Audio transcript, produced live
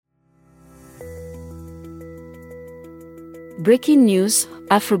Breaking news: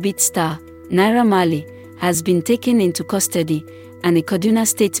 Afrobeat star Naira Marley has been taken into custody, and a Kaduna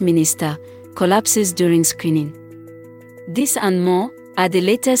State minister collapses during screening. This and more are the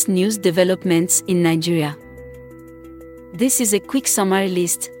latest news developments in Nigeria. This is a quick summary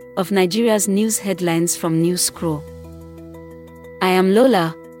list of Nigeria's news headlines from News Scroll. I am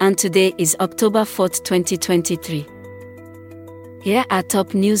Lola, and today is October 4, 2023. Here are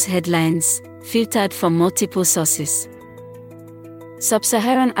top news headlines, filtered from multiple sources.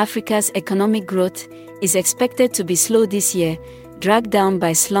 Sub-Saharan Africa's economic growth is expected to be slow this year, dragged down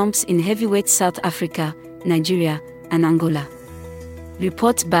by slumps in heavyweight South Africa, Nigeria, and Angola.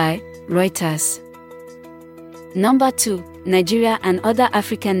 Report by Reuters. Number 2. Nigeria and other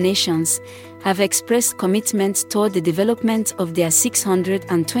African nations have expressed commitment toward the development of their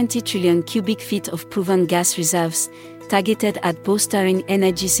 620 trillion cubic feet of proven gas reserves, targeted at bolstering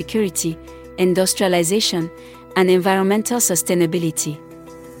energy security, industrialization, and environmental sustainability.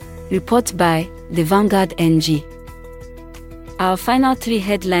 Report by the Vanguard NG. Our final three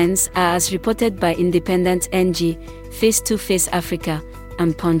headlines are as reported by Independent NG, Face-to-Face Africa,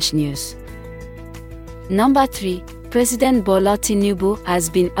 and Punch News. Number 3. President Bola Tinubu has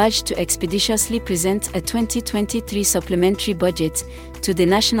been urged to expeditiously present a 2023 Supplementary Budget to the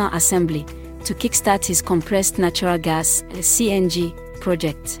National Assembly to kickstart his compressed natural gas (CNG)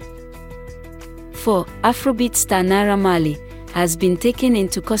 project. 4. Afrobeat star Naira Marley has been taken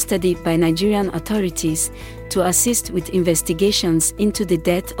into custody by Nigerian authorities to assist with investigations into the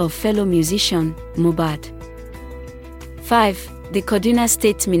death of fellow musician Moh-Bad. 5. The Kaduna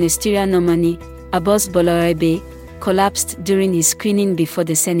State ministerial nominee, Abbas Balarabe, collapsed during his screening before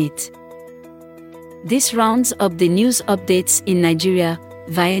the Senate. This rounds up the news updates in Nigeria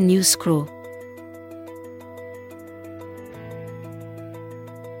via News Scroll.